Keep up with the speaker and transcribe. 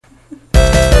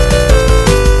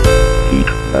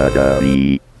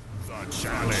The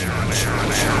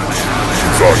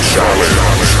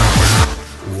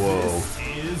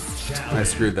Whoa. I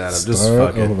screwed that up. Just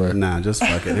Start fuck over. it. Nah, just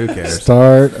fuck it. Who cares?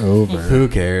 Start over. Who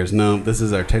cares? No, this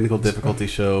is our technical difficulty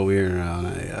show. We're on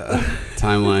a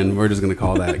timeline. We're just going to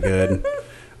call that good.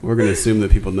 We're going to assume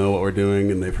that people know what we're doing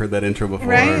and they've heard that intro before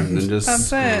Right? and then just That's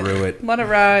screw it. Let it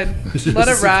ride. Just Let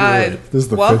it screw ride. it. This is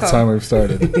the Welcome. fifth time we've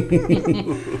started.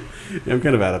 Yeah, I'm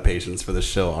kind of out of patience for this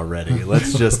show already.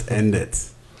 Let's just end it.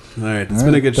 All right. It's All been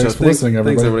a right, good thanks show. for listening,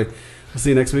 Thanks, everybody. everybody. We'll see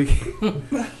you next week.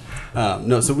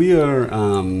 So we are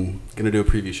going to do a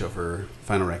preview show for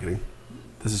Final Reckoning.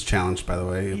 This is Challenged, by the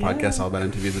way. A podcast all about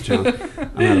MTV is a challenge.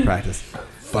 I'm out of practice.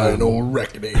 Final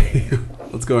reckoning.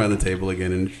 Let's go around the table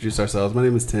again and introduce ourselves. My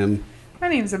name is Tim. My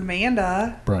name's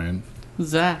Amanda. Brian.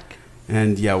 Zach.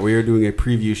 And yeah, we are doing a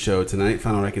preview show tonight.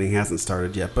 Final Reckoning hasn't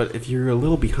started yet, but if you're a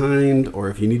little behind, or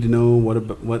if you need to know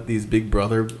what these Big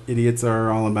Brother idiots are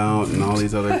all about, and all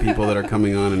these other people that are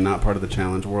coming on and not part of the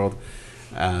challenge world,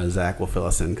 Zach will fill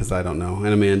us in because I don't know, and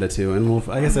Amanda too, and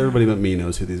I guess everybody but me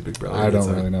knows who these Big Brother I idiots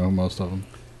don't are. really know most of them.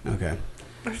 Okay.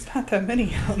 There's not that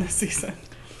many on this season.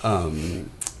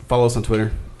 Follow us on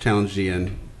Twitter,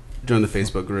 ChallengeGN. Join the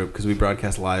Facebook group because we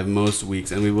broadcast live most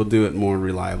weeks, and we will do it more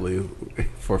reliably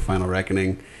for Final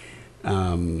Reckoning.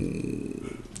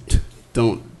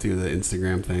 Don't do the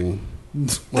Instagram thing.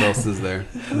 What else is there?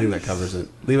 I think that covers it.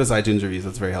 Leave us iTunes reviews.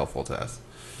 That's very helpful to us.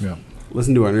 Yeah.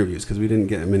 Listen to our interviews because we didn't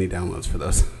get many downloads for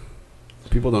those.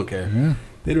 People don't care. Yeah.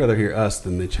 They'd rather hear us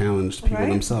than they challenged people Right?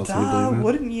 themselves. Can you Duh, believe that?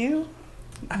 wouldn't you?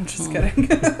 I'm just kidding.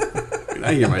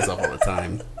 I hear myself all the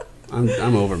time.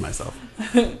 I'm over myself.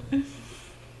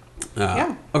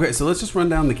 Yeah. Okay, so let's just run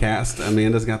down the cast.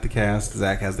 Amanda's got the cast.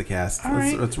 Zach has the cast. All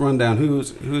right. Let's run down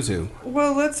who's who.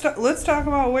 Well, let's talk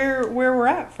about where we're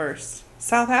at first.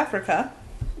 South Africa.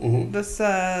 Mhm.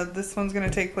 This one's going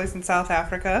to take place in South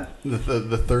Africa. The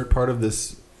third part of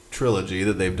this trilogy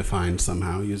that they've defined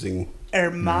somehow using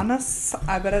Hermanos.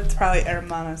 I bet it's probably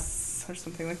Hermanos or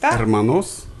something like that.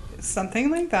 Hermanos, Something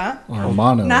like that.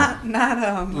 Hermano. Not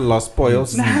Los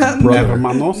Pollos, Brother.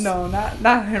 Hermanos. No,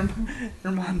 not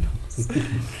Hermanos.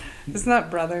 It's not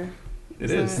brother.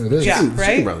 It is. It is. Yeah, Chicken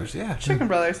right? Brothers, yeah. Chicken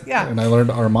Brothers. Yeah. And I learned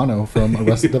Armano from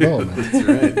Arrested Development. That's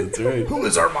right. That's right. Who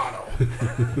is Armano?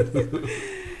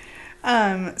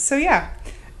 So yeah.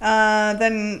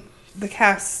 Then the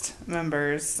cast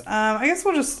members. I guess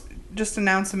we'll just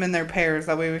announce them in their pairs.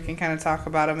 That way we can kind of talk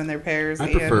about them in their pairs.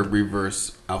 I prefer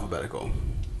reverse alphabetical,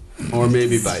 or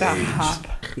maybe by Stop.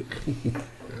 age.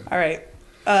 All right.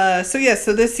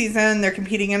 So this season they're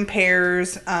competing in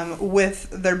pairs with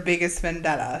their biggest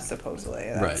vendetta, supposedly.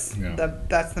 That's, Right. Yeah.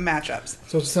 That's the matchups.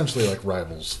 So it's essentially like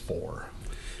Rivals 4.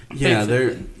 Yeah,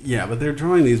 Basically. but they're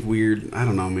drawing these weird. I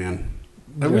don't know, man.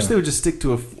 I wish Yeah. they would just stick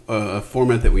to a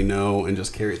format that we know and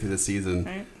just carry it through the season.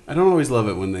 Right. I don't always love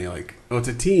it when they it's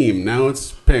a team, now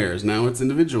it's pairs, now it's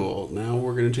individual, now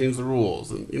we're going to change the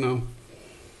rules, and You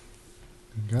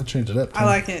gotta change it up. I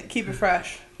like it. Keep it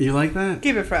fresh. You like that?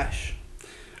 Keep it fresh.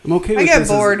 I'm okay. I with get this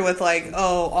bored with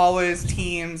always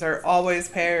teams or always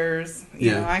pairs.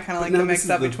 You Yeah. know, I kind of But like now to this mix is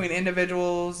up the- between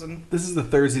individuals and. This is the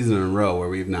third season in a row where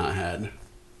we've not had.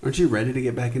 Aren't you ready to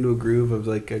get back into a groove of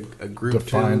like a group Defined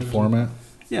challenge? format.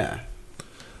 Yeah.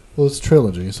 Well, it's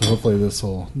trilogy, so hopefully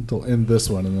they'll end this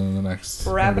one and then the next.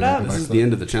 Wrap it maybe they'll up. go This back is to the that.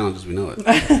 end of the challenge as we know it.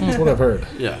 That's what I've heard.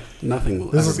 Yeah. Nothing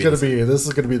will This ever is be gonna the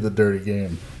same. be the dirty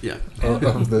game Yeah.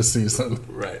 of this season.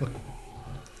 Right.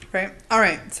 Right. All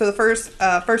right. So the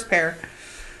first pair,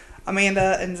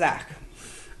 Amanda and Zach.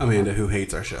 Amanda, who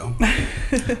hates our show.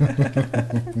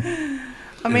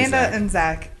 Amanda Zach. and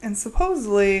Zach. And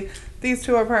supposedly these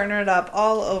two are partnered up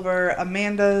all over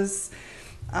Amanda's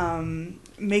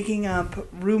making up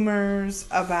rumors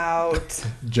about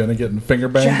Jenna getting finger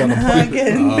banged on a Jenna plane.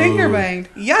 getting finger banged.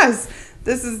 Yes.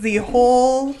 This is the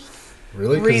whole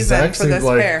Really? 'Cause reason Zach for seemed this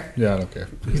like, pair. Yeah, I don't care.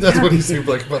 That's what he seemed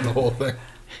like about the whole thing.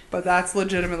 But that's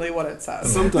legitimately what it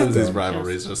says. Sometimes these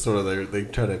rivalries just sort of they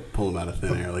try to pull them out of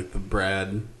thin air, like the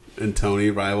Brad and Tony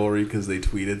rivalry because they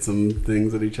tweeted some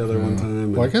things at each other one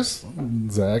time. Well, I and- guess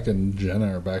Zach and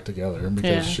Jenna are back together because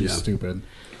Yeah. she's Yeah. stupid.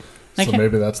 I So can't-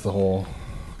 maybe that's the whole.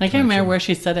 I can't remember connection. where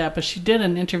she said that, but she did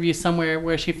an interview somewhere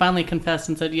where she finally confessed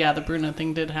and said, yeah, the Bruno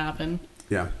thing did happen.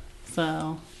 Yeah.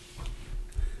 So,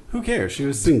 Who cares? She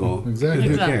was single. Exactly. Who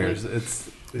Exactly. cares? It's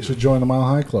Should join the Mile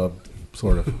High Club,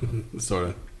 sort of. sort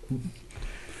of.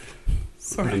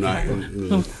 Sort I'm of.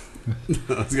 not.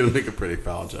 I was gonna make a pretty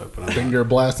foul joke, but I'm not. Finger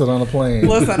blasted on a plane.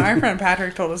 Listen, our friend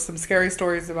Patrick told us some scary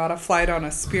stories about a flight on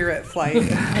a Spirit flight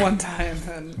one time,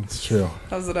 and It's true.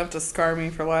 that was enough to scar me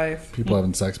for life. People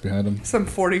having sex behind them. Some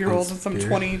 40-year-old and some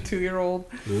Spirit? 22-year-old.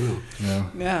 Oh, Yeah.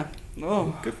 Yeah.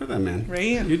 Oh, good for them, man.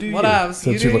 right? You do What you. else?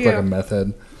 Since You you do look you. like a meth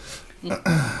head.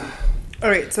 All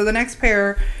right, so the next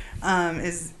pair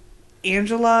is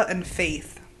Angela and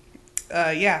Faith.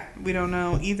 Yeah, we don't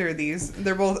know either of these.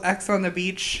 They're both ex on the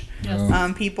beach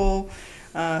Yes. people.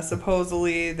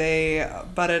 Supposedly they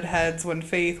butted heads when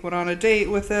Faith went on a date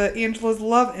with Angela's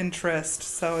love interest.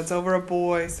 So it's over a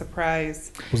boy.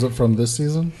 Surprise. Was it from this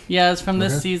season? Yeah, it's from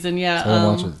this Okay. season. Yeah. I didn't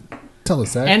watch it. Tell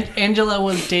us that. And Angela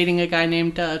was dating a guy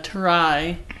named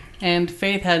Tarai, and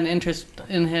Faith had an interest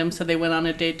in him, so they went on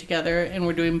a date together and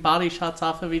were doing body shots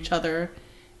off of each other.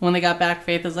 When they got back,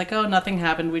 Faith was like, "Oh, nothing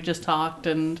happened. We just talked."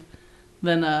 And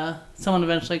then someone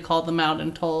eventually called them out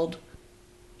and told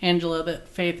Angela that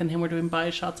Faith and him were doing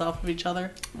body shots off of each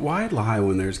other. Why lie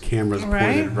when there's cameras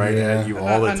Right? pointed right Yeah. at you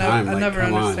all the I time? I Like, never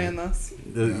come understand on. this.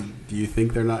 Do you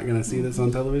think they're not going to see this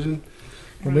on television?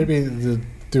 Well, maybe they're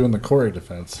doing the Corey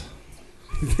defense.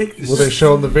 You think this Will they is-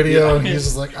 show him the video Yeah. and he's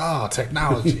just like, oh,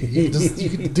 technology. You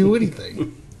can do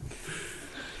anything.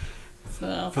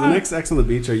 So For the next X on the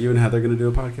Beach, are you and Heather going to do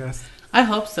a podcast? I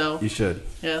hope so. You should.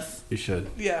 Yes. You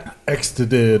should. Yeah. X to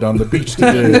did on the beach to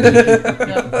did.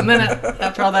 Yep. And then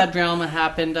after all that drama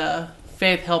happened,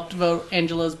 Faith helped vote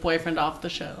Angela's boyfriend off the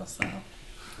show. So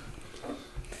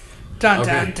Dun,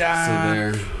 Okay, dun, dun.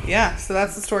 so there. Yeah, so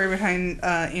that's the story behind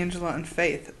Angela and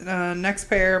Faith. Next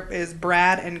pair is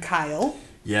Brad and Kyle.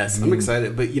 Yes, I'm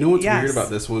excited. But you know what's Yes. weird about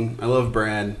this one? I love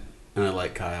Brad and I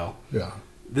like Kyle. Yeah.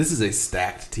 This is a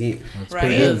stacked team. That's Right.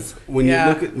 pretty it good. is. When Yeah.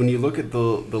 you look at the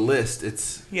list,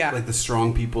 it's Yeah. like the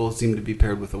strong people seem to be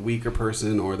paired with a weaker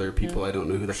person, or they're people I don't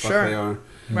know who the fuck Sure. they are.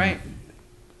 Right.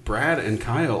 Brad and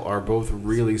Kyle are both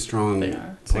really strong They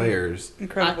are. players.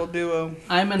 Incredible duo.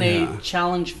 I'm in Yeah. a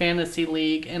challenge fantasy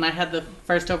league, and I had the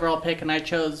first overall pick, and I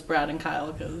chose Brad and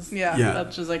Kyle because Yeah. Yeah.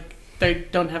 that's just like they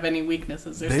don't have any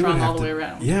weaknesses. They're They would strong have all the to- way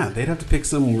around. Yeah, they'd have to pick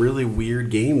some really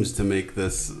weird games to make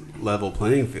this level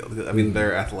playing field. I mean,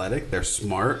 they're athletic, they're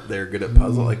smart, they're good at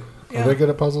puzzle. Like, Yeah. Are they good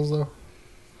at puzzles, though?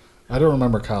 I don't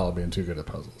remember Kyle being too good at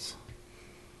puzzles.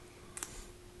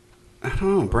 I don't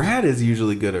know. Brad is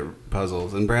usually good at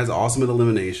puzzles, and Brad's awesome at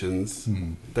eliminations.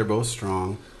 Hmm. They're both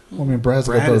strong. Well, I mean, Brad's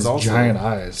Brad got is those also- giant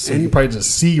eyes, so and- you probably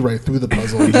just see right through the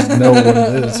puzzle and just know what it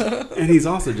is. And he's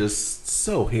also just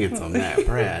so handsome, that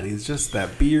Brad. He's just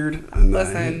that beard. And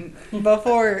Listen,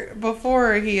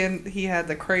 before he had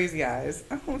the crazy eyes.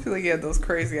 I don't feel like he had those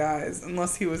crazy eyes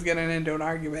unless he was getting into an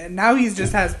argument. And now he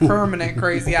just has permanent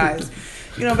crazy eyes.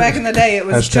 You know, back in the day, it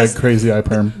was Hashtag just crazy eye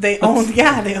perm. they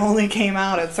only came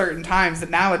out at certain times, and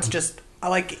now it's just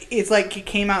like it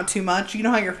came out too much. You know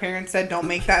how your parents said, "Don't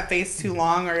make that face too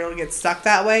long, or it'll get stuck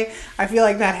that way." I feel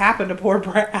like that happened to poor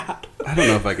Brad. I don't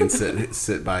know if I can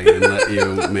sit by you and let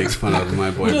you make fun of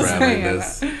my boy Just Brad like saying.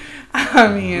 this. I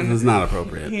This mean, is not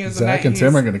appropriate. he is Zach and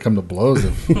Tim are going to come to blows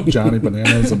if Johnny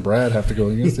Bananas and Brad have to go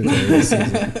against each other this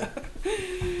season.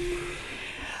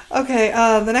 Okay,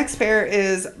 the next pair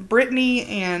is Brittany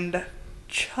and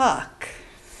Chuck.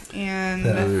 And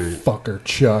That fucker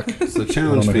Chuck. So I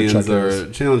don't know who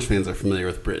Chuck challenge fans are familiar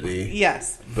with Brittany,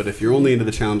 yes, but if you're only into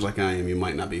the challenge like I am, you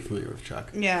might not be familiar with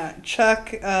Chuck. yeah,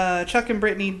 Chuck and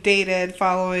Brittany dated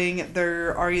following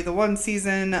their Are You the One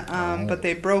season, but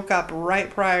they broke up right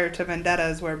prior to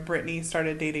Vendettas, where Brittany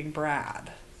started dating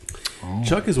Brad. Oh.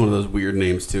 Chuck is one of those weird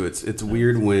names too. It's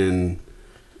weird when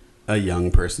a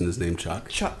young person is named Chuck.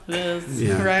 Chuck. It is.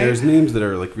 Yeah, Right? there's names that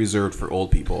are like reserved for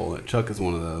old people. Chuck is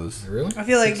one of those. Really? I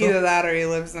feel like Think so? either that or he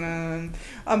lives in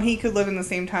he could live in the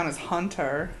same town as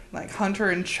Hunter. Like Hunter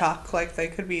and Chuck, like they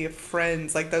could be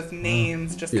friends. Like those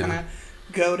names just Yeah. kind of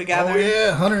go together. Oh,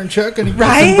 yeah. Hunter and Chuck and he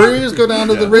Right? some breeze, go down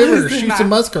to the Yeah. river, Listen, shoot some I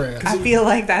muskrats. feel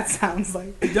like that sounds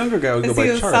like. The younger guy would go Is by he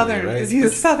a Charlie, southern? right? Is he a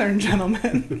southern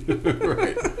gentleman?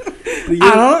 right. The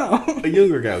I don't know. A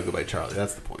younger guy would go by Charlie.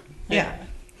 That's the point. Yeah.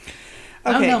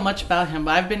 I don't Okay. know much about him,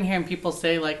 but I've been hearing people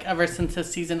say, like, ever since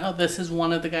this season, oh, this is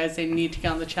one of the guys they need to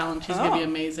get on the challenge. He's going to be Oh.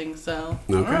 amazing. So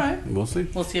Okay, All right. we'll see.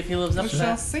 we'll see if he lives up We to shall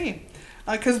that. see.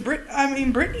 Because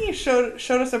Brittany showed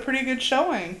us a pretty good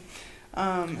showing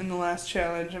in the last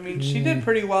challenge. I mean, she did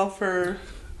pretty well for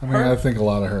I mean, her. I think a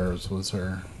lot of hers was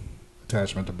her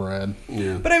attachment to Brad.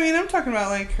 Yeah. But I mean, I'm talking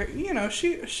about like her, you know,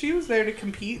 she was there to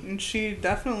compete, and she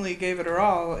definitely gave it her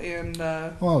all. And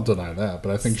Well, I don't deny that, but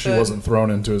I think she Stood. wasn't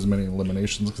thrown into as many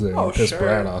eliminations because they Oh, pissed sure.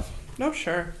 Brad off. no,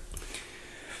 sure.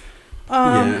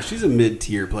 Yeah, she's a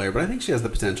mid-tier player, but I think she has the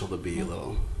potential to be a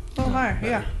little Oh, my,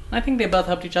 yeah. I think they both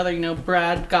helped each other. You know,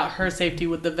 Brad got her safety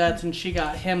with the vets, and she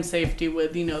got him safety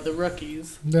with, you know, the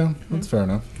rookies. Yeah, that's fair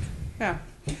enough. Yeah.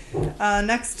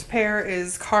 Next pair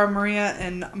is Cara Maria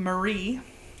and Marie.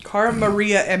 Cara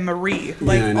Maria and Marie.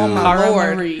 Like, Yeah, I know. oh my Cara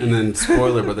lord. Marie. And then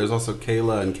spoiler, but there's also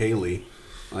Kayla and Kaylee.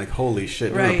 Like, holy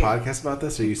shit! We're Right. on a podcast about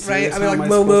this. Are you Right? serious? I mean, How am like,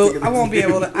 supposed to get I won't be these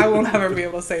able names? to, I won't ever be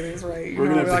able to say these right. You We're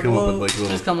know, gonna I'll be have to like, come up well, with like little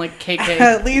Just come like KK.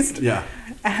 at least, yeah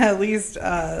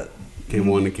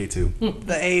K1 and K2.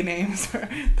 the A names.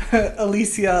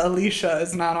 Alicia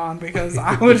is not on because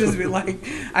I would just be like,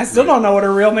 I still don't know what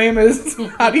her real name is.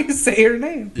 How do you say her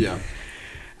name? Yeah.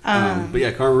 But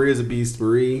yeah, Cara Maria is a beast.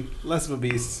 Marie, less of a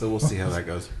beast. So we'll see how that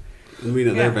goes. And we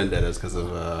know Yeah. they're vendettas because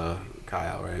of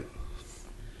Kyle, right?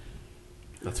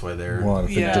 That's why they're. Well, I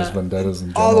think Yeah. just vendettas in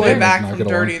general. All the way like, back not from get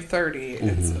along. Dirty 30.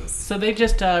 It's So they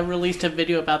just released a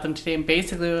video about them today, and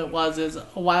basically what it was is a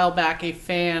while back a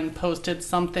fan posted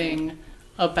something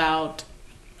about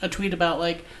a tweet about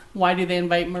like, why do they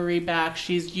invite Marie back?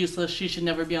 She's useless. She should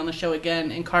never be on the show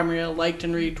again. And Cara Maria liked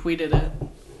and retweeted it.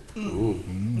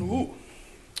 ooh.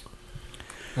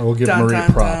 I will give Dun, Marie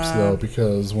dun, props dun. though,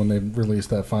 because when they released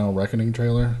that Final Reckoning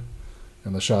trailer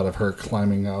and the shot of her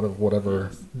climbing out of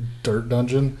whatever dirt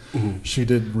dungeon, she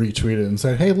did retweet it and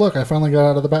say, "Hey, look, I finally got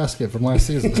out of the basket from last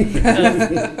season."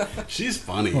 She's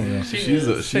funny. Oh, yeah.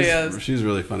 She's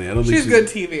really funny. I don't She's think good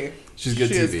TV. She's good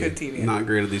She TV. is good TV. Not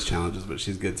great at these challenges, but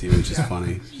she's good TV. And she's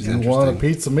funny. She's You want a interesting.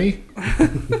 pizza, me?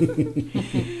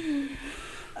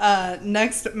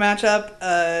 Next matchup,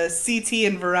 CT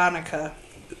and Veronica.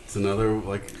 It's another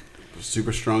like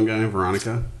super strong guy,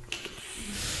 Veronica.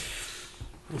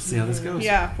 We'll see how this goes.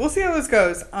 Yeah, we'll see how this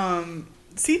goes.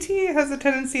 CT has a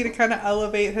tendency to kind of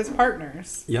elevate his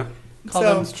partners. Yeah. Call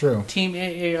So- them It's true. Team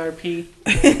AARP.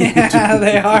 Yeah,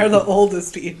 they are the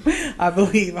oldest team, I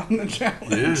believe, on the Yeah.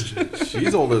 challenge.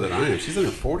 She's older than I am. She's in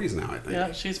her 40s now, I think.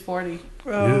 Yeah, she's 40.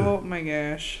 Oh my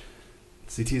gosh.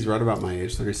 CT's right about my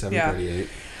age, 37, Yeah. 38.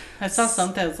 I saw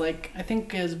something that's like, I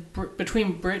think is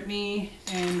between Brittany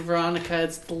and Veronica,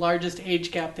 it's the largest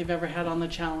age gap they've ever had on the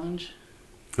challenge.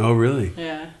 Oh, really?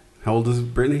 Yeah. How old is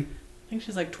Brittany? I think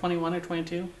she's like 21 or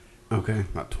 22. Okay,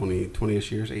 about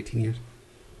 20-ish years, 18 years.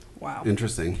 Wow.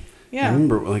 Interesting. I Yeah.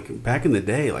 remember, like, back in the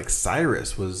day, like,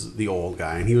 Cyrus was the old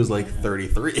guy, and he was, like,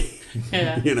 33.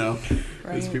 Yeah. You know?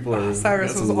 Right. These people are...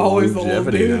 Cyrus got was some always the old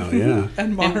longevity dude. now, yeah.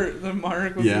 And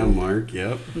Mark was Yeah, old. Mark,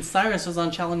 yep. And Cyrus was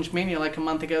on Challenge Mania like a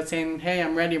month ago saying, hey,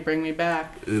 I'm ready, bring me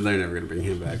back. They're never going to bring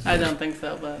him back. I don't think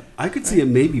so, but I could see it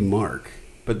maybe Mark,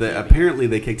 but apparently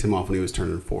they kicked him off when he was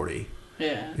turning 40.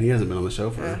 yeah. And he hasn't been on the show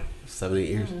for Yeah. 7-8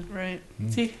 years. Right.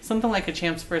 See, something like a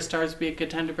Champs First Stars would be a good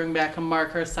time to bring back a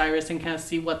Mark or a Cyrus and kind of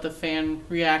see what the fan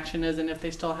reaction is and if they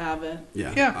still have it.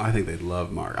 Yeah. Yeah. I think they'd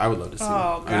love Mark. I would love to see him.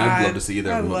 Oh, I mean, I'd love God. to see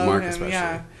either I of them, but love Mark him, especially.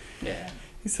 yeah. Yeah.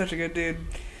 He's such a good dude.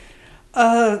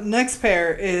 Next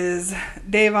pair is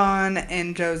Davon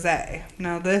and Jose.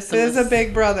 Now this is a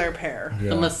Big Brother pair.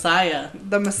 Yeah. The Messiah.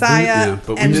 The Messiah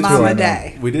but we and did Mama too,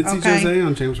 Day. We did see Okay? Jose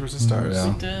on Champs vs. Stars.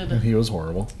 Yeah. did. And he was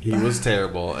horrible. He was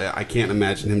terrible. I can't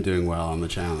imagine him doing well on the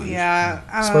challenge. Yeah.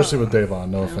 Especially with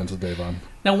Davon. No offense to Davon.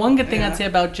 Now, one good thing Yeah. I'd say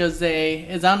about Jose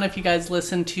is I don't know if you guys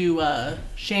listened to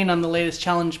Shane on the latest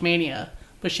Challenge Mania,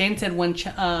 but Shane said when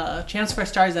Chance for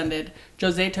Stars ended,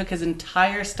 Jose took his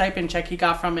entire stipend check he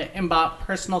got from it and bought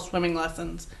personal swimming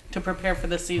lessons to prepare for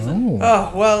the season.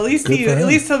 Oh well, at least Good for him.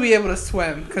 he'll be able to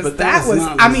swim because But that that was was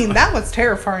not I his- mean that was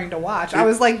terrifying to watch. I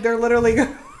was like they're literally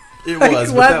It Like, was,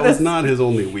 but what that was the- not his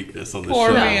only weakness on the Poor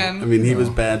show. man. I mean, he was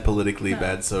bad politically,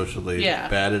 bad socially, Yeah.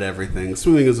 bad at everything.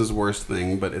 Swimming is his worst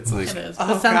thing, but it's like... It is. oh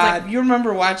It sounds god. like You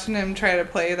remember watching him try to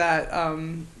play that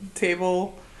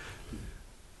table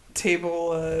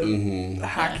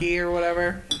hockey or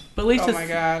whatever? but at least Oh my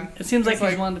god. it seems like He's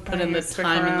he's willing to put in wanting the stick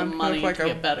time around. and the He money looked to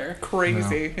like get better.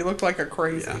 Crazy. He looked like a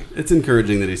crazy. Yeah. It's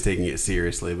encouraging that he's taking it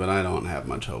seriously, but I don't have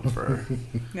much hope for...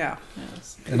 Yeah.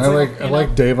 Yes. And I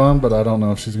like Davon, but I don't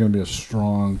know if she's going to be a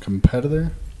strong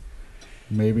competitor.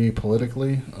 Maybe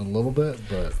politically a little bit,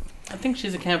 but I think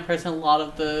she's the kind of person a lot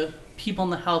of the people in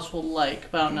the house will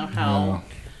like, but I don't know how.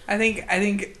 I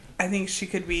think she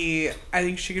could be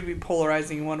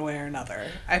polarizing one way or another.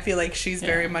 I feel like she's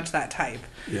very much that type.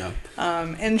 Yeah.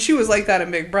 And she was like that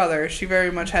in Big Brother. She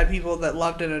very much had people that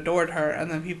loved and adored her, and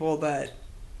then people that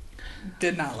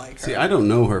did not like her. See, I don't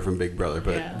know her from Big Brother,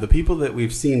 but Yeah. the people that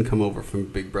we've seen come over from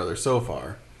Big Brother so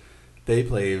far, they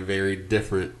play a very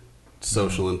different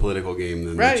social and political game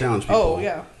than the challenge people. Oh,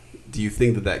 yeah. Do you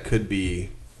think that could be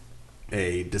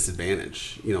a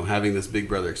disadvantage? You know, having this Big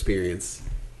Brother experience,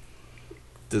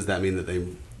 does that mean that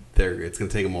it's going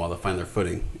to take them a while to find their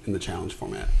footing in the challenge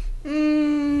format?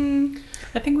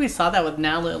 I think we saw that with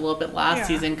Natalie a little bit last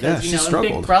season because she in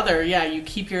struggled. Big Brother, you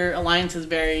keep your alliances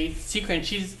very secret. And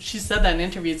she said that in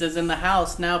interviews. As in the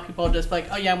house now, people are just like,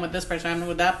 oh yeah, I'm with this person, I'm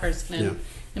with that person. And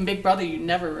in Big Brother, you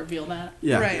never reveal that.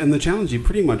 Yeah, Right. And the challenge, you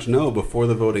pretty much know before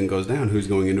the voting goes down who's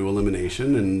going into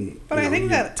elimination, and But I think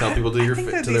that tell people to their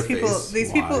face.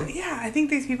 These people, I think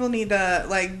these people need to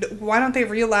why don't they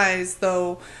realize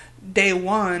though? Day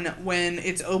one, when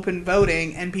it's open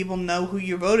voting and people know who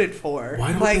you voted for.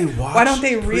 Why don't they watch why don't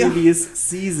they previous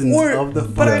seasons of the?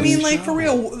 But I mean, show? for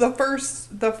real, the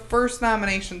first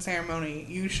nomination ceremony,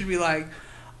 you should be like,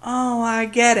 "Oh, I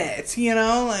get it,"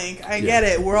 I get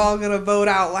it. We're all gonna vote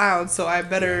out loud, so I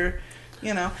better,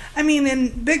 I mean,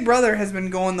 and Big Brother has been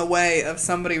going the way of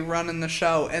somebody running the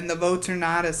show, and the votes are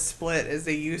not as split as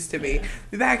they used to be.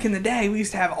 Back in the day, we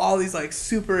used to have all these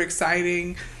super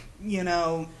exciting,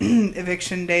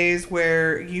 eviction days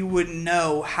where you wouldn't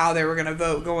know how they were going to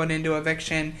vote going into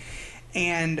eviction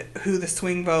and who the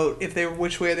swing vote,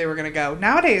 which way they were going to go.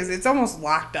 Nowadays, it's almost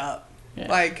locked up.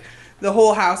 Yeah. The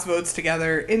whole house votes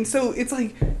together. And so it's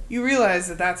you realize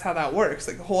that that's how that works.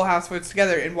 The whole house votes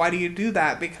together. And why do you do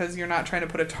that? Because you're not trying to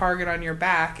put a target on your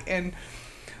back. And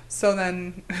so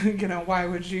then, why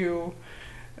would you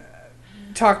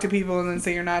talk to people and then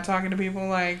say you're not talking to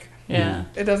people? Yeah.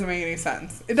 It doesn't make any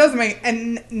sense.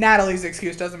 And Natalie's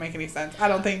excuse doesn't make any sense. I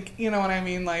don't think, you know what I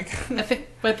mean? I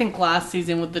think last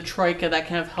season with the Troika, that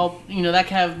kind of helped, that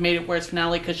kind of made it worse for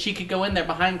Natalie because she could go in there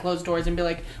behind closed doors and be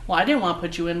like, well, I didn't want to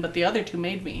put you in, but the other two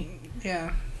made me.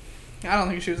 Yeah. I don't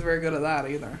think she was very good at that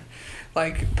either.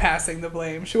 Passing the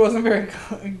blame. She wasn't very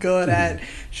good at,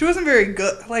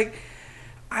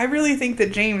 I really think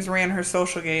that James ran her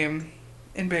social game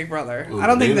in Big Brother. Well, I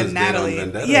don't think that Natalie.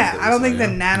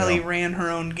 Natalie ran her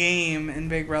own game in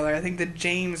Big Brother. I think that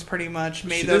James pretty much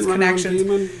made those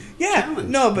connections.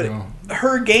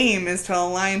 Her game is to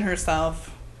align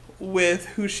herself with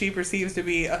who she perceives to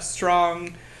be a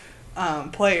strong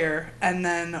player and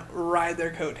then ride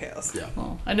their coattails. Yeah.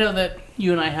 Well, I know that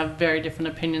you and I have very different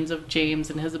opinions of James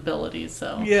and his abilities,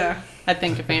 so yeah. I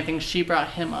think if anything, she brought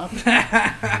him up.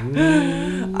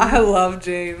 I love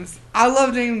James.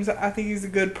 I think he's a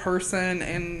good person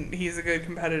and he's a good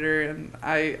competitor, and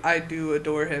I do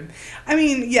adore him. I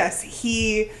mean, yes,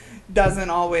 he doesn't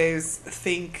always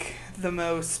think the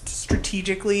most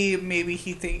strategically. Maybe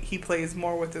he plays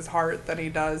more with his heart than he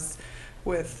does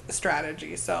with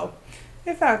strategy. So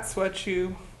if that's what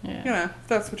if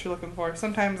that's what you're looking for.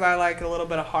 Sometimes I like a little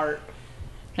bit of heart.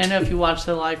 I know if you watch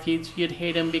the live feeds, you'd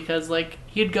hate him because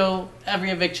he'd go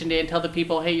every eviction day and tell the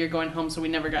people, hey, you're going home, so we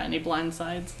never got any blind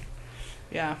sides.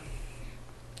 Yeah.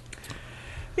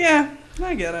 Yeah,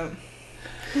 I get it.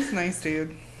 He's a nice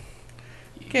dude.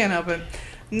 Can't help it.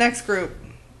 Next group.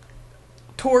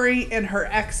 Tori and her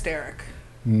ex, Derek.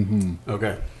 Mm-hmm.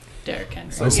 Okay. Derek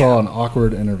Henry. I saw an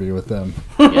awkward interview with them.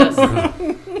 Yes.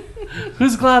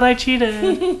 Who's glad I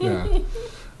cheated?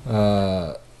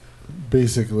 Yeah.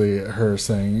 Basically, her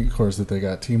saying, of course, that they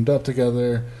got teamed up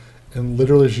together. And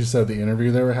literally, she said the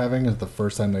interview they were having is the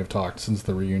first time they've talked since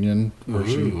the reunion, where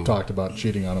she talked about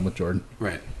cheating on him with Jordan.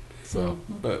 Right. So,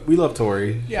 but we love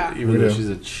Tori. Yeah. Even though she's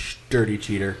a dirty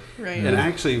cheater. Right. And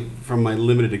actually, from my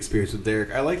limited experience with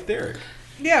Derek, I like Derek.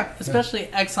 Yeah. Especially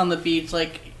X on the Beach.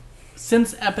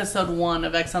 Since episode 1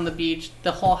 of X on the Beach,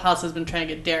 the whole house has been trying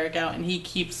to get Derek out, and he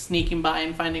keeps sneaking by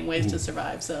and finding ways to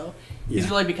survive. So he's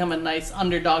really become a nice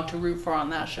underdog to root for on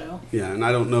that show. Yeah, and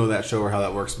I don't know that show or how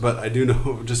that works, but I do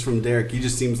know just from Derek, he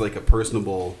just seems like a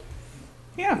personable,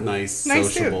 nice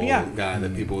sociable guy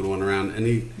that people would want around. And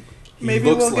he Maybe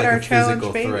looks we'll get like our a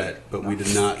physical challenge, threat, but we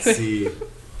did not see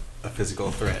a physical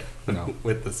threat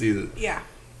with the season. Yeah.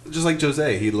 Just like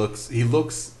Jose, he looks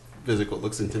physical,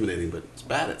 looks intimidating, but he's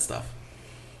bad at stuff.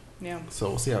 Yeah. So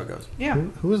we'll see how it goes. Yeah.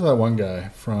 who was that one guy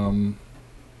from?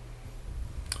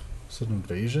 Was it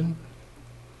Invasion?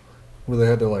 Where they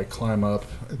had to climb up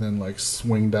and then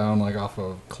swing down off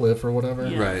a cliff or whatever.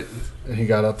 Yeah. Right. And he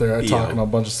got up there talking a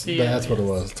bunch of that's what it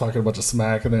was. Talking a bunch of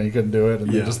smack, and then he couldn't do it,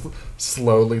 and they just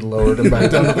slowly lowered him back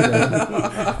down to the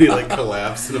ground. He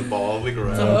collapsed in a ball on the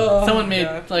ground. Someone made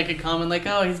a comment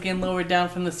oh, he's getting lowered down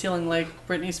from the ceiling like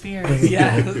Britney Spears.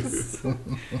 Yes. Well,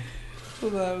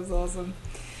 that was awesome.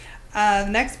 The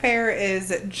next pair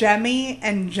is Jemmy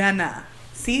and Jenna.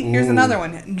 See, here's another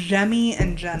one. Jemmy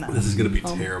and Jenna. This is going to be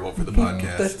terrible for the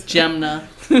podcast. Gemna.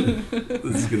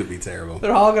 This is going to be terrible.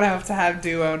 They're all going to have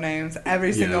duo names.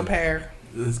 Every single pair.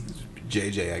 This is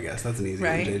JJ, I guess. That's an easy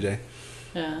one, JJ.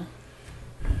 Yeah.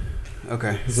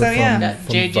 Okay. Is So, it Got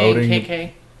from JJ voting, and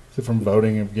KK. Is it from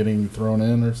voting of getting thrown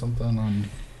in or something?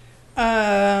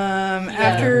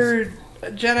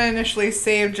 Jenna initially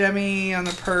saved Jemmy on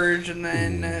the purge, and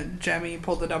then Jemmy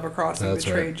pulled the double cross and That's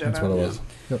betrayed right. Jenna. That's what it was.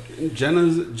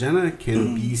 Yep. Jenna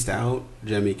can beast out.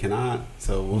 Jemmy cannot.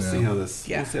 So we'll see how this.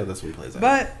 Yeah. We'll see how this one plays out.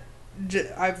 But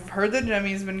I've heard that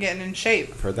Jemmy's been getting in shape.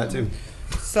 I've heard that too.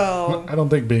 So I don't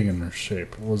think being in her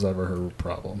shape was ever her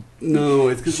problem. No,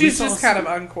 it's because she's just kind of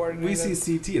uncoordinated. We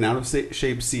see CT and out of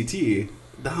shape CT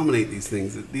dominate these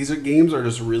things. These games are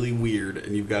just really weird,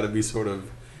 and you've got to be sort of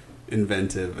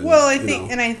inventive. And, well, I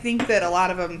think that a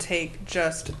lot of them take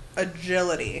just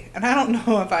agility, and I don't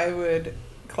know if I would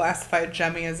classify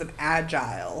Jemmy as an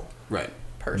agile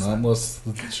person. Not unless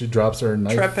she drops her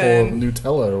knife Tripping. full of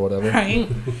Nutella or whatever. Right?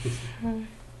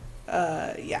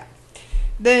 Yeah.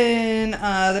 Then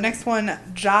the next one,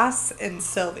 Joss and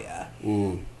Sylvia.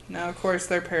 Now, of course,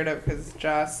 they're paired up because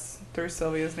Joss threw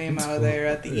Sylvia's name out of there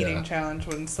at the eating challenge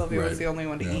when Sylvia was the only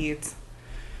one to eat.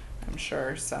 I'm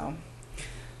sure, so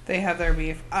they have their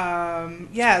beef.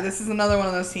 This is another one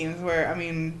of those teams where, I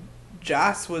mean,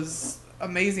 Joss was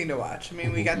amazing to watch. I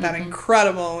mean, we got that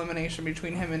incredible elimination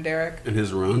between him and Derek. And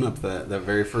his run up that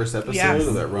very first episode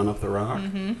of that run up the rock.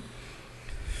 Mm-hmm.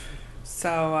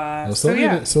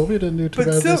 Sylvia didn't do too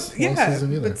bad this last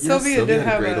season either. But Sylvia did had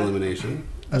have a great elimination.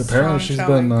 And apparently she's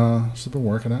been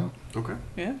working out. Okay.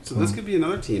 Yeah. So this could be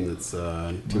another team that's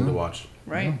team to watch.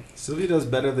 Right. Yeah. Sylvia does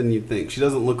better than you'd think. She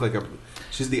doesn't look like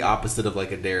she's the opposite of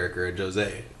like a Derek or a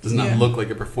Jose. Does not look like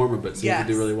a performer, but seems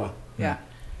to do really well. Yeah.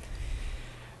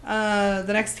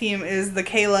 The next team is the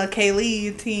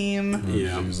Kaylee team.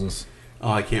 Oh, Jesus.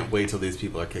 Oh, I can't wait till these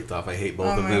people are kicked off. I hate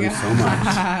both of them so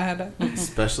much.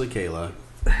 Especially Kayla.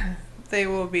 They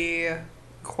will be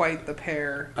quite the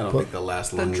pair. I don't think they'll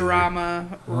last long. The drama.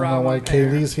 I don't know why pair.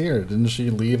 Kaylee's here. Didn't she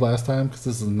leave last time? Because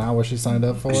this is not what she signed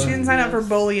up for. She didn't sign up for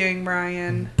bullying,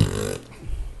 Brian.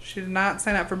 She did not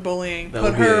sign up for bullying. That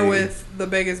Put her with the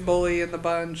biggest bully in the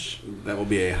bunch. That will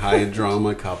be a high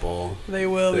drama couple. They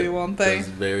will be, won't they? Does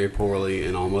very poorly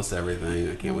in almost everything.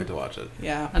 I can't wait to watch it.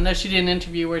 Yeah. I know she did an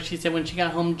interview where she said when she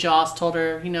got home, Joss told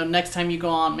her, next time you go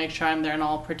on, make sure I'm there and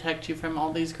I'll protect you from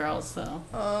all these girls.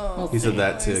 So He said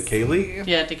that to Kaylee?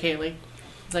 Yeah, to Kaylee.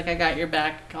 It's like, I got your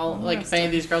back. If any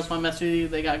of these girls want to mess with you,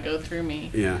 they got to go through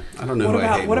me. Yeah, I don't know What who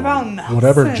I hate more. about Nelson?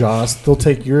 Whatever, Joss. They'll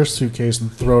take your suitcase and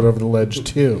throw it over the ledge,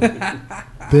 too.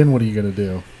 Then what are you going to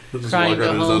do? He'll just Cry walk and around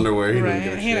go in his home. underwear. He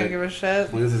He don't don't give a shit.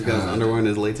 As long as he's got his underwear and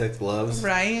his latex gloves.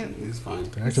 Right. He's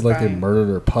fine. They acted like they murdered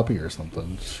her puppy or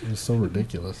something. She was so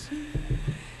ridiculous.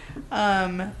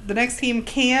 The next team,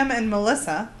 Cam and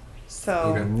Melissa. So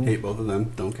Okay. Hate both of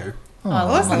them. Don't care.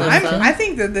 Oh, listen, Melissa. I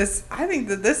think that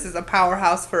this is a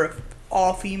powerhouse for an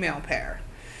all-female pair.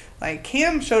 Like,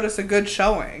 Cam showed us a good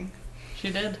showing,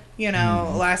 She did.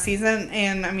 last season,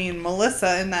 and I mean,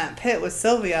 Melissa in that pit with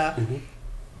Sylvia,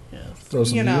 Yes. throw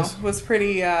some views. was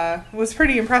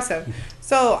pretty impressive.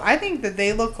 So I think that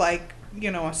they look like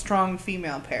a strong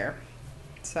female pair.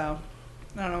 So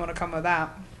I don't know what to come with that.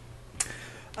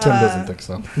 Tim doesn't think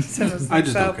so. Tim doesn't I think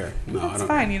just so. don't care. No, I It's don't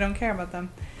fine. care. You don't care about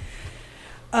them.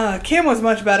 Kim was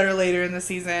much better later in the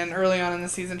season. Early on in the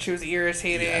season, she was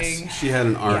irritating. Yes. She had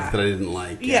an arc that I didn't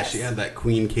like. Yeah, Yes. she had that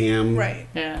Queen Cam Right.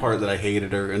 Yeah. part that I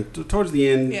hated her. And towards the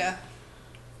end, Yeah.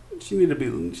 she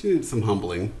needed some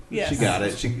humbling. Yes. She got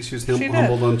it. She was She did.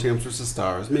 humbled on Champs vs.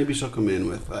 Stars. Maybe she'll come in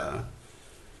with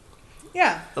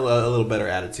Yeah. a little better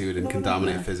attitude and A can little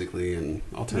dominate better. physically, and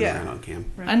I'll turn Yeah. around on Cam.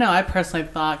 I know I personally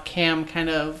thought Cam kind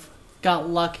of got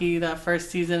lucky that first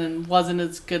season and wasn't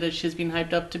as good as she's been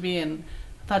hyped up to be, and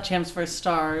I thought Champs vs.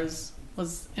 Stars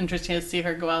was interesting to see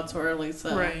her go out so early.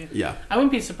 So Right. Yeah. I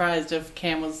wouldn't be surprised if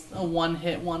Cam was a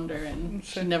one-hit wonder and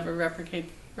Sure. she never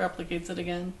replicates it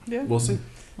again. We'll see.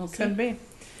 We'll see. Could be.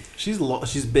 She's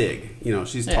big.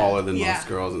 She's Yeah. taller than Yeah. most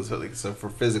girls, and so for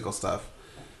physical stuff,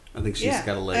 I think she's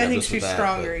got a leg I up think just with she's that,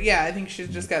 stronger. Yeah, I think she's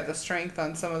just got the strength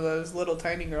on some of those little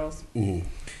tiny girls. Mhm.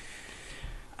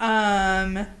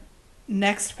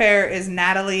 Next pair is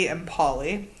Natalie and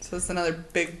Polly. So it's another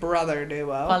big brother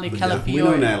duo. Polly We know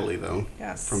Calafiore. Natalie though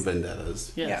Yes. from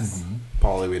Vendettas. Yes.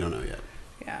 Polly, we don't know yet.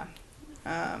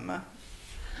 Yeah.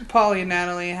 Polly and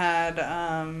Natalie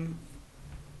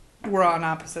were on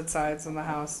opposite sides in the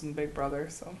house in Big Brother.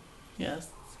 So Yes.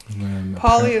 And then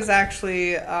Polly is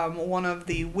actually one of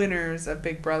the winners of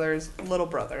Big Brother's little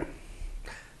brother.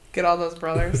 Get all those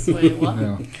brothers? Wait, what?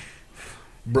 Yeah.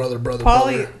 Brother.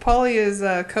 Polly is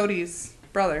Cody's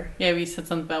brother. Yeah, we said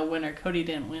something about winner. Cody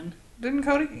didn't win. Didn't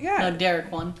Cody? Yeah. No,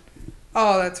 Derek won.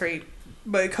 Oh, that's right.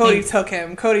 But Cody took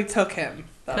him. Cody took him.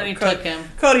 Cody took him.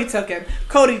 Cody took him.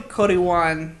 Cody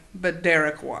won, but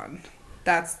Derek won.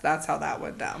 That's how that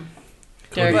went down.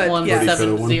 Derek But, won yeah.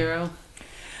 7-0.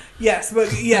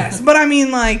 Yes, but I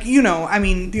mean, like,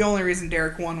 the only reason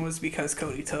Derek won was because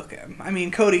Cody took him. I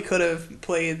mean, Cody could have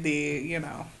played the,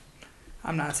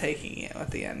 I'm not taking you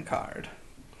at the end card.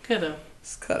 Could have.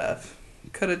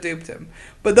 Could have duped him.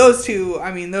 But those two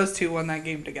won that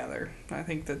game together. I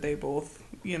think that they both,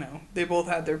 they both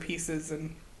had their pieces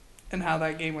and how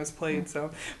that game was played.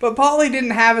 So, but Paulie didn't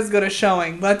have as good a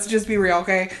showing. Let's just be real,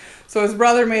 okay? So his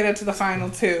brother made it to the final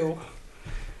two,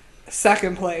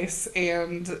 second place,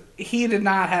 and he did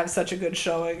not have such a good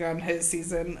showing on his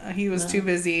season. He was too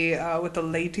busy with the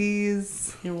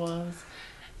ladies. He was.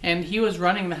 And he was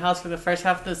running the house for the first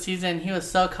half of the season. He was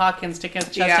so cocky and sticking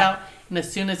his chest out. And as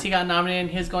soon as he got nominated and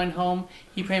he was going home,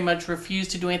 he pretty much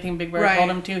refused to do anything Big Brother told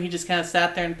him to. He just kind of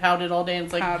sat there and pouted all day. And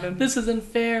it's like, this isn't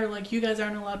fair. Like, you guys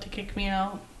aren't allowed to kick me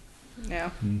out.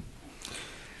 Yeah.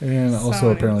 And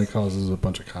also apparently causes a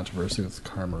bunch of controversy with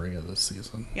Cara Maria this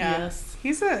season. Yeah. Yes.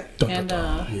 He's a...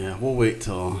 yeah, we'll wait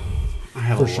till... I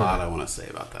have a lot I want to say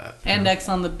about that. And X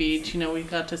on the Beach. We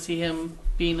got to see him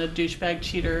being a douchebag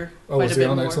cheater. Oh, was he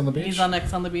on X on the Beach? He's on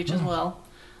X on the Beach as well.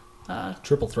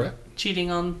 Triple threat. Cheating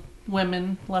on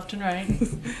women left and right.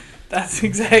 That's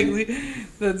exactly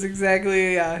that's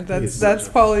Paulie's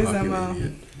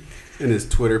MO. In his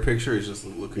Twitter picture, he's just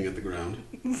looking at the ground.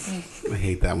 I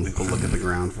hate that when people look at the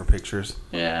ground for pictures.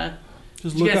 Yeah.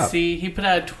 Just Did look you guys up. see? He put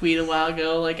out a tweet a while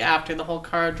ago, like after the whole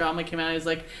car drama came out. He's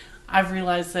like, I've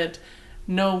realized that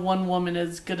no one woman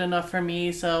is good enough for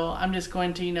me, so I'm just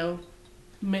going to,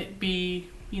 be,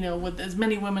 with as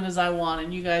many women as I want,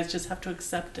 and you guys just have to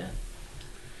accept it.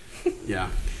 Yeah.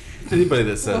 Anybody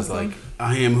that says, like,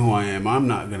 I am who I am, I'm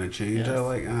not going to change,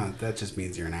 that just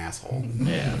means you're an asshole.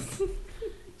 Yeah.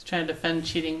 He's trying to defend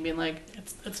cheating, being like,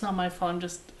 it's not my fault,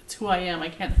 it's who I am, I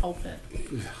can't help it.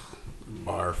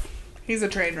 Barf. He's a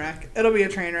train wreck. It'll be a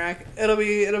train wreck. It'll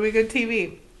be good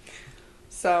TV.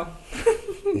 So.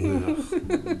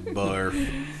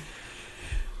 Barf.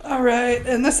 All right,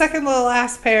 and the second to the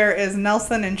last pair is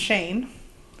Nelson and Shane.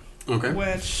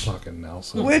 Okay. Fucking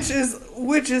Nelson. Which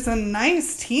is a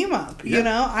nice team up.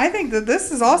 I think that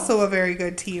this is also a very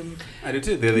good team. I do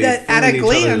too. They That fill at a in each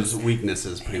glance- other's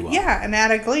weaknesses pretty well. Yeah, and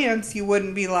at a glance, you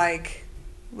wouldn't be like,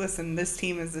 "Listen, this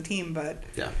team is the team," but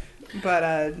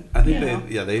I think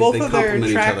they both they of their complement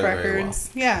each track other very well. records.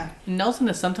 Yeah, Nelson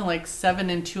is something like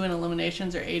 7-2 in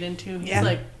eliminations or 8-2. He's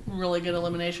Yeah. really good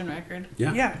elimination record.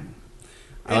 yeah.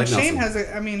 I like Shane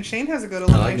Nelson. Shane has a good I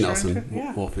like elimination Nelson. record.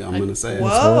 Yeah. Wolfie, I'm going to say it.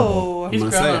 Whoa. He's I'm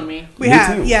grown gonna say on it. me. We Me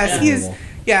have. too. Yes,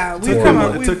 Yeah.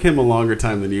 It took him a longer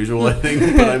time than usual, I think,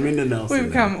 but I'm into Nelson.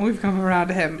 We've come around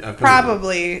to him. I've come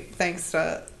Probably thanks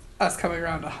to us coming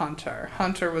around to Hunter.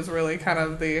 Hunter was really kind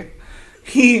of the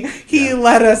he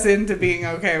led us into being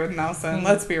okay with Nelson.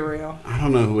 Let's be real. I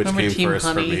don't know which Remember came Team first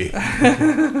Honey? for me.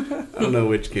 I don't know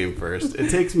which came first. It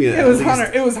takes me. It was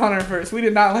Hunter. It was Hunter first. We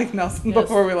did not like Nelson Yes.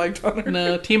 before we liked Hunter.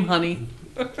 No, Team Honey.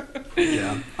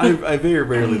 Yeah, I very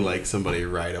rarely like somebody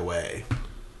right away,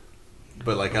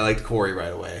 but I liked Corey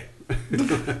right away.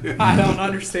 I don't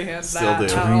understand Still that.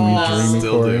 do. at Dreamy, all. dreamy.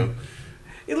 Still Corey. do.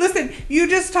 Listen, you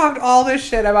just talked all this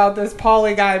shit about this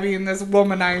Paulie guy being this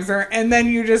womanizer, and then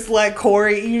you just let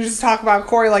Corey. You just talk about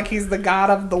Corey like he's the god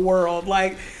of the world.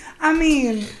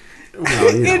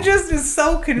 It just is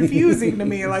so confusing to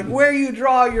me, where you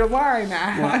draw your line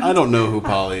at. Well, I don't know who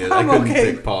Polly is. I'm I couldn't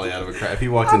okay. pick Polly out of a crowd. If he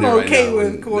walked in I'm there right okay now,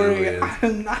 with wouldn't know who he Corey. is.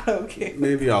 I'm not okay.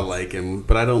 Maybe I'll like him,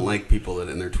 but I don't like people that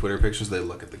in their Twitter pictures they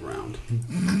look at the ground.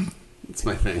 It's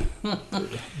my thing.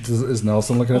 Is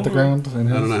Nelson looking at the ground? I don't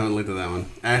know. I haven't looked at that one.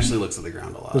 Ashley looks at the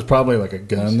ground a lot. There's probably a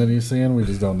gun that he's seeing. We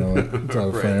just don't know it. It's out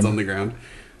of Right, frame. it's on the ground.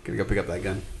 Gotta go pick up that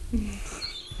gun.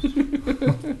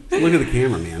 Look at the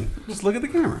camera, man. Just look at the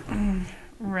camera.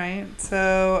 Right.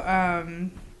 So,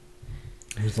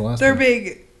 Who's the last their one?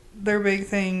 big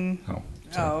thing. Oh,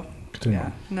 sorry. Continue Yeah.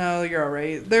 on. No, you're all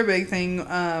right. Their big thing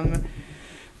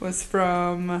was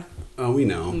from. Oh, we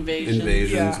know. Invasions.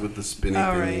 Invasions Yeah. with the spinny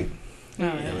All thing. right. All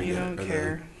Yeah, right. we You get it. don't Or the-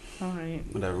 care. All right.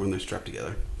 Whatever, when they're strapped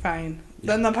together. Fine.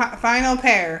 Then the final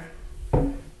pair,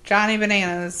 Johnny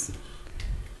Bananas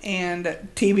and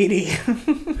TBD.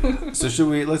 So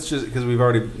let's just, because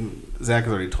Zach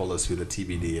has already told us who the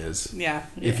TBD is. Yeah.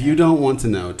 If you don't want to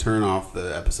know, turn off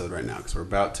the episode right now, because we're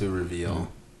about to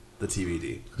reveal the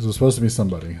TBD. Because it was supposed to be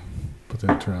somebody, but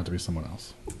then it turned out to be someone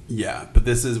else. Yeah, but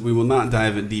we will not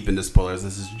dive deep into spoilers.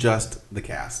 This is just the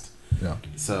cast. Yeah.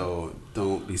 So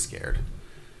don't be scared.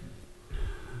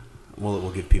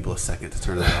 We'll give people a second to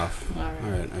turn that off. All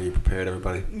right. Are you prepared,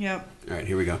 everybody? Yep. All right,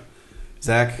 here we go.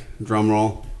 Zach, drum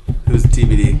roll. Who's the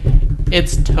TBD?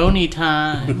 It's Tony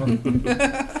time.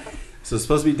 So it's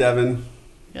supposed to be Devin.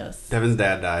 Yes. Devin's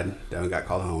dad died. Devin got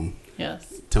called home.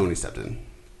 Yes. Tony stepped in.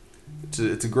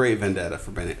 it's a great vendetta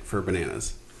for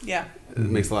Bananas. Yeah. It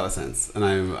makes a lot of sense, and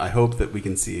I hope that we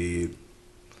can see.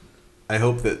 I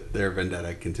hope that their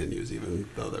vendetta continues, even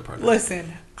though they're partners.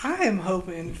 Listen, I am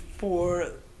hoping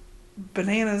for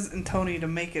Bananas and Tony to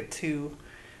make it to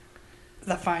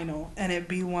the final, and it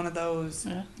be one of those.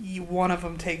 Yeah. One of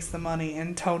them takes the money,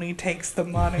 and Tony takes the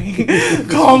money.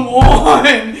 Come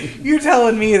on, you're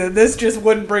telling me that this just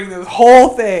wouldn't bring this whole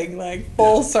thing like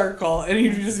full circle, and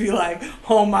you'd just be like,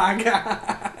 "Oh my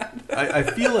god." I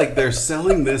feel like they're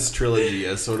selling this trilogy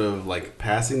as sort of like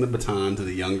passing the baton to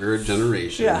the younger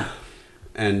generation. Yeah.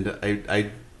 And I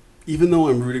even though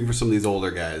I'm rooting for some of these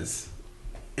older guys,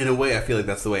 in a way I feel like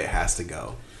that's the way it has to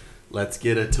go. Let's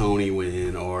get a Tony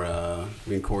win, or I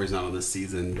mean Corey's not on this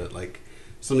season, but like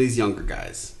some of these younger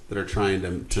guys that are trying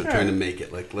to make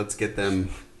it. Like let's get them.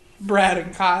 Brad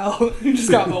and Kyle, you just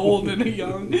got old and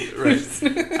young. Right.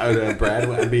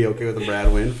 I'd be okay with a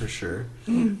Brad win for sure.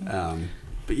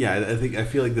 But yeah, I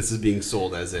feel like this is being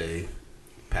sold as a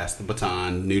pass the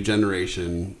baton, new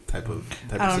generation type of.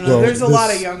 I don't know. situation. There's a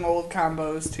lot of young old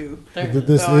combos too.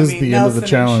 This So, I is mean, the end of the Nelson and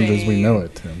challenge as we Shane. know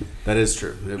it, Tim. That is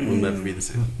true. It will never be the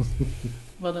same.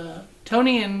 But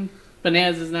Tony and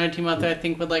Bananas is another team out there. I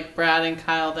think with like Brad and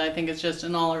Kyle, that I think is just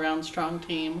an all-around strong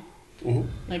team. Mhm.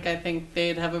 Like I think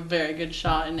they'd have a very good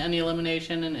shot in any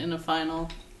elimination and in a final.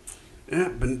 Yeah,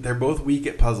 but they're both weak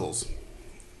at puzzles.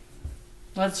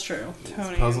 That's true.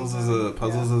 Tony Puzzles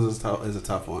and- is a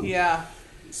tough one. Yeah.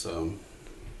 So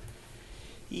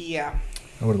Yeah.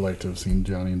 I would have liked to have seen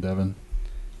Johnny and Devin.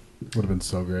 Would have been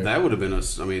so great. that would have been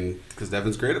because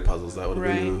Devin's great at puzzles. That would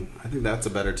have been. I think that's a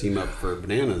better team up for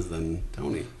Bananas than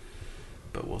Tony.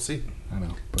 But we'll see. I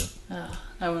know, but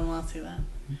I wouldn't want to see that.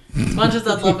 As much as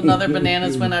I'd love another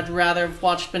Bananas win, I'd rather have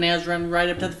watched Bananas run right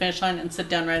up to the finish line and sit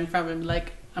down right in front of him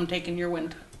like, I'm taking your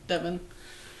win, Devin.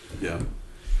 Yeah.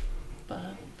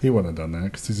 But he wouldn't have done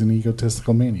that because he's an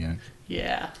egotistical maniac.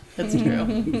 yeah, that's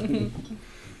true.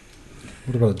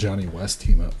 What about a Johnny West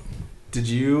team up? Did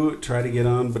you try to get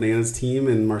on Bananas' team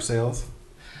in Marseille's?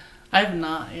 I've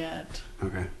not yet.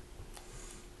 Okay.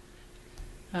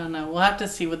 I don't know. We'll have to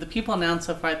see. With the people announced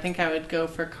so far, I think I would go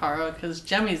for Cara because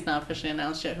Jemmy's not officially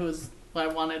announced yet, who was what I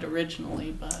wanted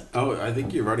originally. But Oh, I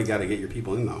think you've already got to get your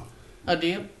people in though. oh, do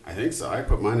you? I think so. I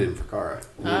put mine in for Cara.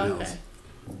 Oh, okay.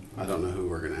 I don't know who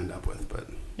we're gonna end up with, but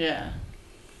Yeah.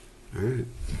 all right,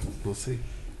 we'll see.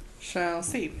 Shall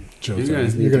see. Jose. You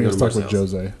guys need You're to going to go get to stuck with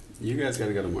Marcel's. Jose. You guys got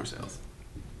to go to Marseille's.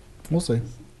 We'll see.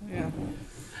 Yeah.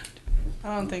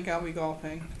 I don't think I'll be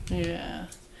golfing. Yeah.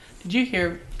 Did you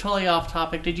hear, totally off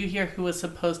topic, did you hear who was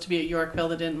supposed to be at Yorkville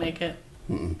that didn't make it?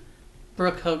 Mm-mm.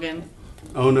 Brooke Hogan.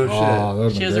 Oh no Oh, that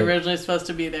would She have was been great. originally supposed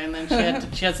to be there, and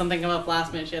then she had something come up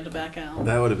last minute. She had to back out.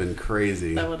 That would have been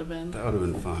crazy. That would have been. That would have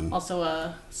been fun.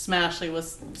 Also, Smashley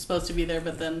was supposed to be there,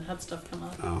 but then had stuff come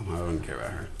up. Oh, I wouldn't care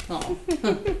about her. Oh.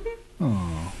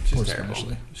 Oh, She's poor terrible.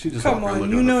 Ashley. She just Come walked around on,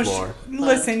 looking you on know the floor.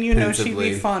 listen, you know she'd Pensively.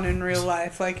 be fun in real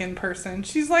life, like in person.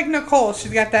 She's like Nicole.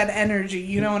 She's got that energy.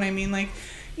 You know what I mean? Like,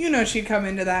 you know she'd come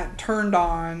into that turned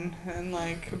on and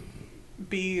like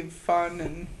be fun,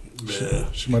 and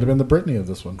Bleh. She might have been the Britney of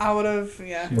this one. I would have,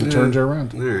 yeah. Would have turned her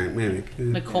around. All right, maybe.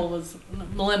 Yeah.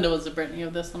 Melinda was the Brittany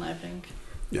of this one, I think.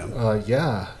 Yeah.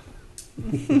 Yeah.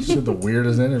 She had the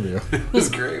weirdest interview. It was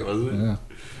great, wasn't it? Yeah.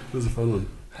 It was a fun one.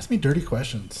 Ask me dirty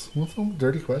questions. We'll film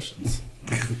dirty questions.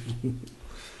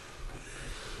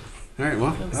 All right,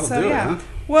 well, that'll So do yeah, it, huh?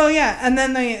 well yeah, and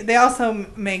then they also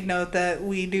make note that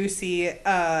we do see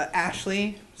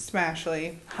Ashley,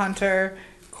 Smashley, Hunter,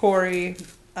 Corey,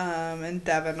 and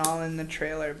Devin all in the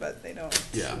trailer, but they don't.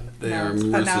 Yeah, they are announce the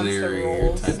mercenary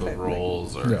roles type type of thing.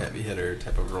 roles or Yeah. heavy hitter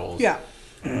type of roles. Yeah.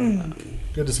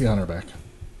 Good to see Hunter back.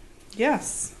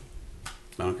 Yes.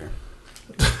 I don't care.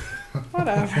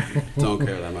 Whatever. Don't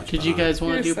care that much. Did you guys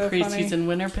want to do You're so preseason funny.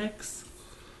 winner picks?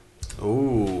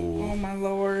 Oh. Oh my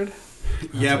lord.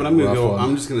 Yeah, but a I'm gonna rough go. one.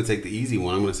 I'm just gonna take the easy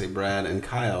one. I'm gonna say Brad and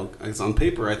Kyle. Because on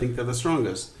paper, I think they're the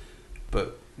strongest,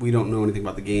 but we don't know anything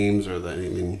about the games or the. I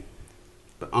mean,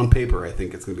 but on paper, I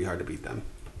think it's gonna be hard to beat them.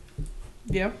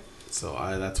 Yep. So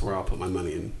that's where I'll put my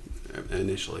money in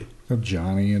initially.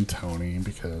 Johnny and Tony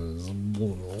because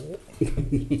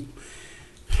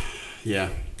Yeah,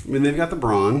 I mean they've got the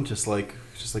brawn, just like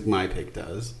my pick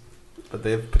does, but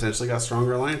they've potentially got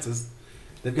stronger alliances.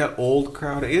 They've got old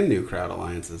crowd and new crowd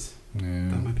alliances. That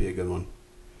yeah. might be a good one.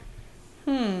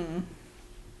 Who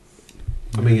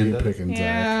mean, are you that- picking, Zach?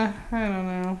 Yeah, I don't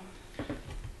know.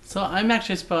 So I'm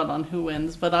actually spot on who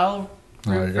wins, but I'll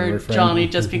Oh, you're root gonna for root for Johnny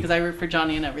him? just because I root for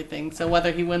Johnny and everything. So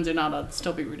whether he wins or not, I'd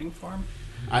still be rooting for him.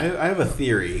 I have a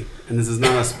theory, and this is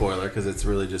not a spoiler because it's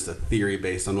really just a theory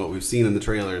based on what we've seen in the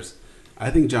trailers. I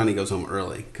think Johnny goes home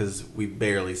early because we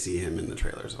barely see him in the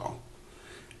trailers at all.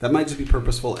 That might just be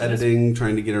purposeful editing,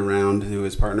 trying to get around who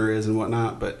his partner is and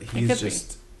whatnot, but he's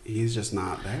just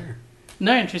not there.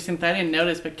 Another interesting thing I didn't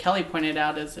notice, but Kelly pointed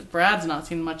out, is that Brad's not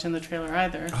seen much in the trailer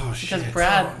either. Oh, because shit.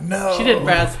 Brad, she did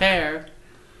Brad's hair,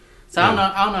 so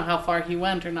Yeah. I don't know how far he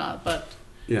went or not, but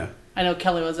Yeah. I know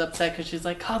Kelly was upset because she's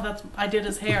like, "Oh, I did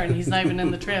his hair, and he's not even in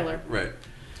the trailer." Right.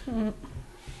 Well,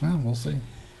 we'll see.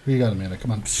 Who you got, Amanda?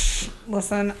 Come on.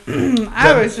 Listen,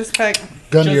 I was just pick.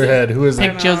 Gun to your head. Who is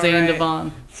Pick it? Jose and right.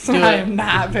 Devon. So I am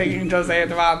not picking Jose and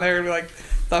Devon. They're gonna be like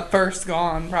the first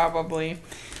gone probably.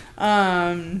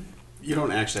 You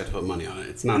don't actually have to put money on it.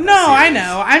 It's not. No, that I serious.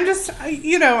 know. I'm just,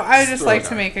 I just throw like it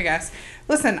to out. make a guess.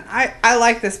 Listen, I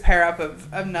like this pair up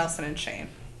of Nelson and Shane.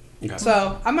 Okay.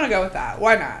 So I'm gonna go with that.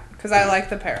 Why not? Because I like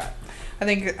the pair up. I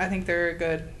think they're a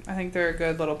good. I think they're a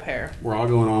good little pair. We're all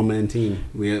going all man team.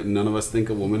 None of us think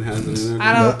a woman has it in there.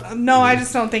 I don't. No, I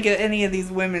just don't think any of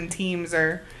these women teams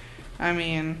are. I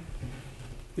mean,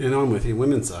 Yeah, no, I'm with you.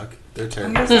 Women suck. They're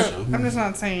terrible. I'm just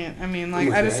not saying it. I mean, like,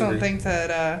 with I you, just I don't agree. think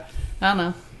that. I don't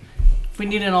know. If we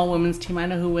need an all women's team, I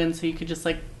know who wins, so you could just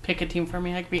like pick a team for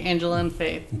me. I could be Angela and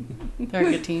Faith. They're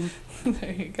a good team.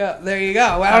 There you go. There you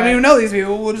go. Well, I don't All right. even know these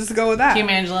people. We'll just go with that. Team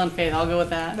Angela and Faith. I'll go with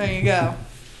that. There you go.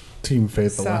 Team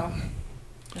Faith So. alone.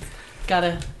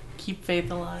 Gotta keep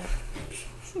Faith alive.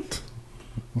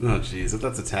 Oh, jeez.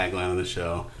 That's a tagline on the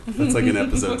show. That's like an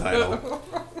episode title.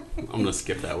 I'm gonna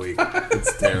skip that week.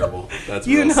 It's terrible. That's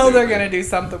You real know they're stupid. gonna do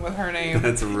something with her name.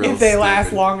 That's real if they last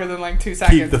stupid. longer than like 2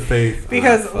 seconds. Keep the faith.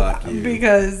 because fuck you.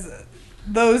 because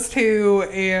those two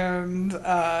and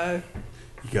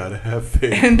You gotta have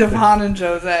faith. and Devon and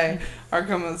Jose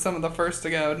are some of the first to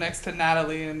go next to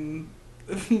Natalie and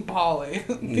Polly.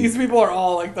 These people are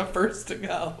all like the first to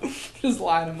go. Just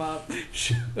line them up,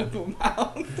 ship them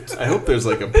out. I hope there's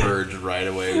like a purge right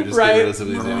away. We just Right. get rid of some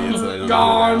of these idiots that I don't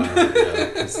Gone. know.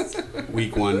 Yeah, just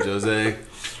week 1, Jose.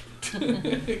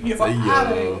 You're Say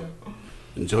outta yo. here.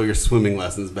 Enjoy your swimming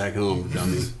lessons back home,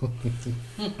 dummy.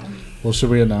 Well, should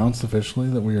we announce officially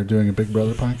that we are doing a Big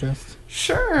Brother podcast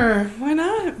Sure, why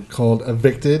not? called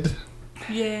Evicted,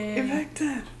 Yay.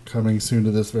 Evicted. coming soon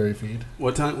to this very feed?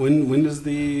 What time? When does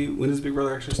Big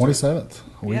Brother actually start? 27th,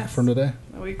 a week Yes. from today.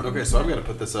 Okay, so I've got to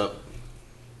put this up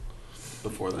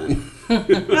before then.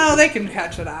 No, they can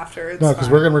catch it after. It's No, because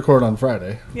fine. we're going to record on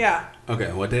Friday. Yeah,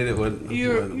 Okay, what date? What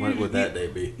would that day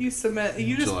be? you submit.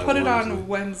 You just July put it 1 or on something.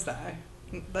 Wednesday,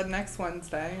 the next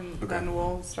Wednesday, and Okay. then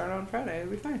we'll start on Friday.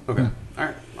 It'll be fine. Okay, all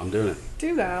right, I'm doing it.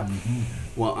 Do that.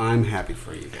 Well, I'm happy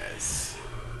for you guys.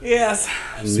 Yes.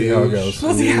 A See how it goes.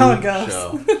 We'll see new how it goes.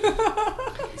 show.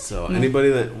 So anybody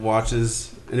that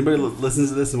listens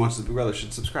to this and watches Big Brother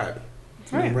should subscribe.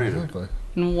 It's a Right. no-brainer. Exactly.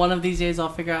 And one of these days, I'll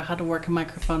figure out how to work a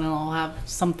microphone, and I'll have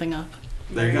something up.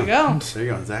 There you There go. you go. There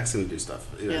you go. Zach's gonna do stuff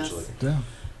eventually. Yeah.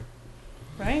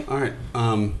 Right? All right.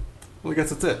 Well, I guess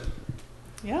that's it.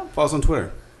 Yeah. Follow us on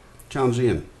Twitter. Challenge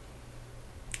Ian.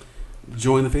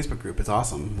 Join the Facebook group. It's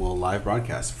awesome. We'll live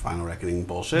broadcast Final Reckoning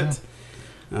bullshit.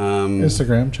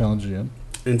 Instagram, Challenge GM.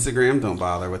 Instagram, don't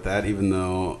bother with that. Even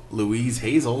though Louise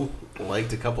Hazel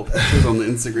liked a couple pictures on the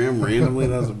Instagram randomly,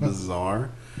 that was bizarre.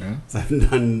 Yeah. So I've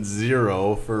done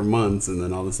 0 for months, and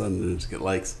then all of a sudden I just get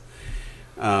likes.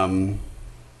 I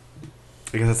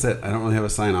guess that's it. I don't really have a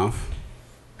sign off.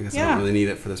 I guess I Yeah. don't really need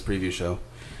it for this preview show.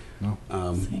 No.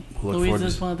 We'll look Louise forward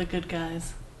is to one of the good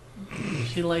guys.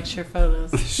 She likes your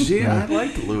photos. I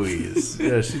like Louise.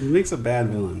 Yeah, she makes a bad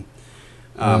villain.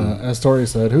 As Tori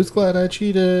said, who's glad I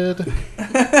cheated?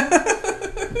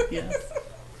 Yes.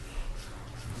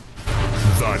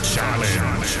 The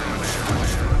challenge.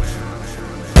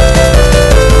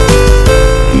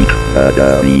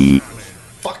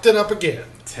 Fucked it up again.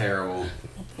 Terrible.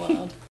 Wild.